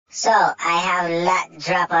So I have not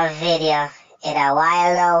dropped a video in a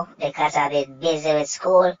while now because I've been busy with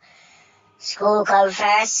school. School come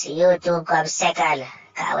first, YouTube come second.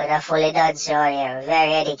 Cause we're not fully done so here,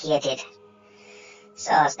 very educated.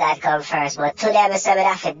 So that come first. But today I said I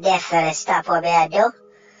have to definitely stop what I do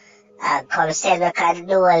and come send my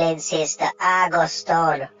condolences to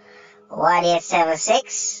Augustone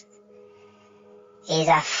 1876. He's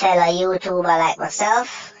a fellow YouTuber like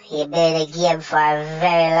myself. He's been in the game for a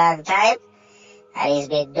very long time. And he's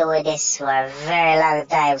been doing this for a very long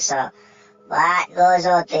time. So my heart goes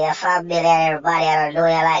out to your family and everybody. I don't know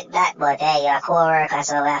you like that. But hey, you're a co-worker,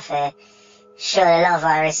 so we have to show love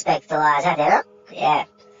and respect towards that, you know? Yeah.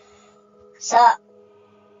 So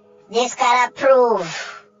this kind of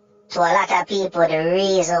prove to a lot of people the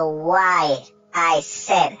reason why I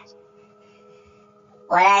said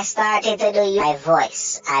when I started to do my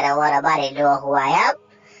voice, I don't want nobody to know who I am.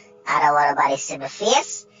 I don't want nobody to see my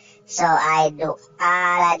face. So I do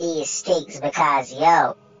all of these things because,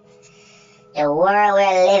 yo, the world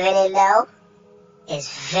we're living in now is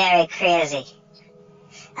very crazy.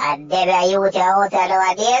 And them youth out there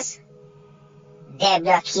nowadays, them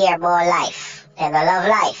don't care about life. Them don't love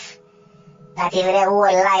life. Not even their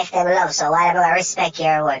own life them love. So why don't I respect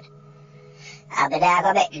your word? I'm not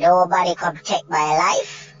gonna make nobody come take my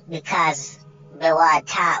life because they want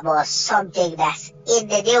to talk about something that's in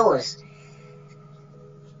the news.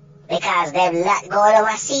 Because them not going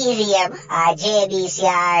over CVM or JBC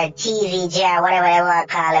or TVJ or whatever they want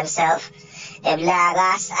to call themselves. Them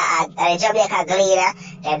Lagos and the Jamaica Gleaner,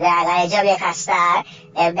 them Lagos the Jamaica Star,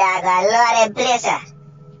 them Lagos a lot of them places.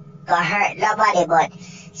 Gonna hurt nobody but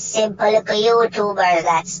simple little YouTubers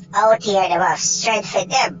that's out here, them have strength for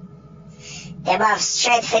them. Them have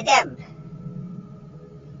strength for them.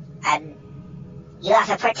 And you have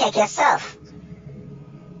to protect yourself.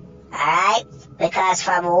 Alright? Because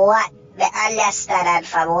from what we understand and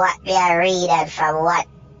from what we are reading and from what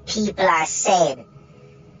people are saying,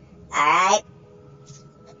 alright?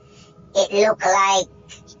 It looked like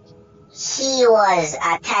he was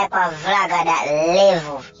a type of vlogger that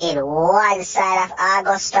lived in one side of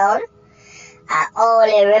Augustone and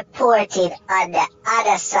only reported on the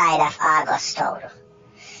other side of Augustone.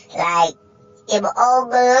 Like, him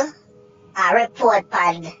only report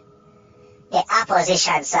on the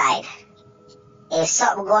opposition side. If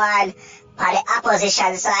something go on the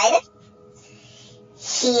opposition side,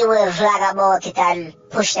 he will vlog about it and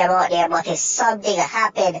push them out there. But if something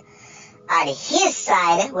happen on his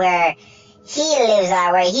side where he lives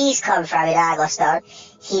or where he's come from in Augustone,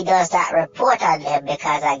 he does not report on them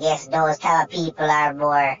because I guess those type of people are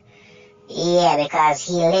more, yeah, because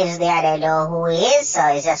he lives there, they know who he is, so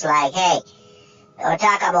it's just like, hey, don't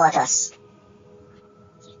talk about us.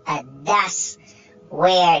 And that's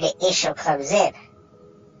where the issue comes in.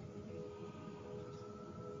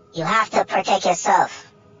 You have to protect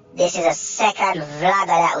yourself. This is a second vlogger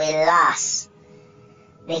that we lost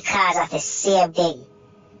because of the same thing.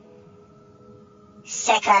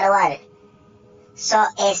 Second one. So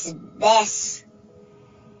it's best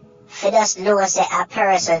for just know say a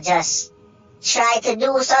person just try to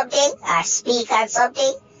do something or speak on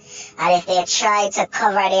something, and if they try to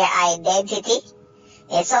cover their identity,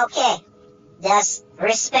 it's okay. Just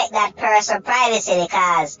respect that person's privacy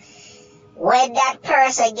because when that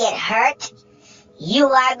person get hurt, you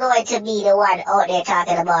are going to be the one out there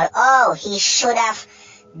talking about, oh, he should have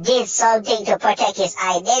did something to protect his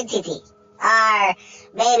identity. Or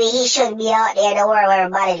maybe he shouldn't be out there in the world where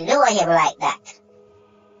everybody know him like that.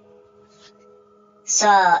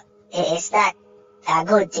 So it's not a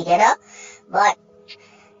good thing, you know? But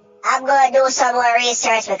I'm going to do some more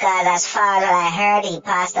research because as far as I heard, he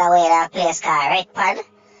passed away in a place called Redpond.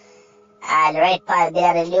 And Redpond been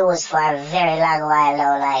on the news for a very long while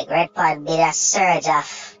now. Like, Redpond been a surge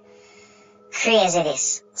of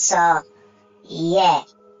craziness. So, yeah.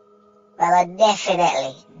 But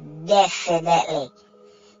definitely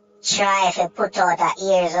try to put out the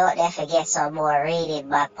ears out there to get some more reading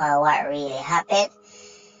back on what really happened.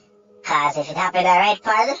 Cause if it happened at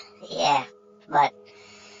Redpond, yeah. But,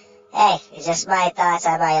 hey, it's just my thoughts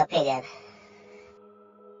and my opinion.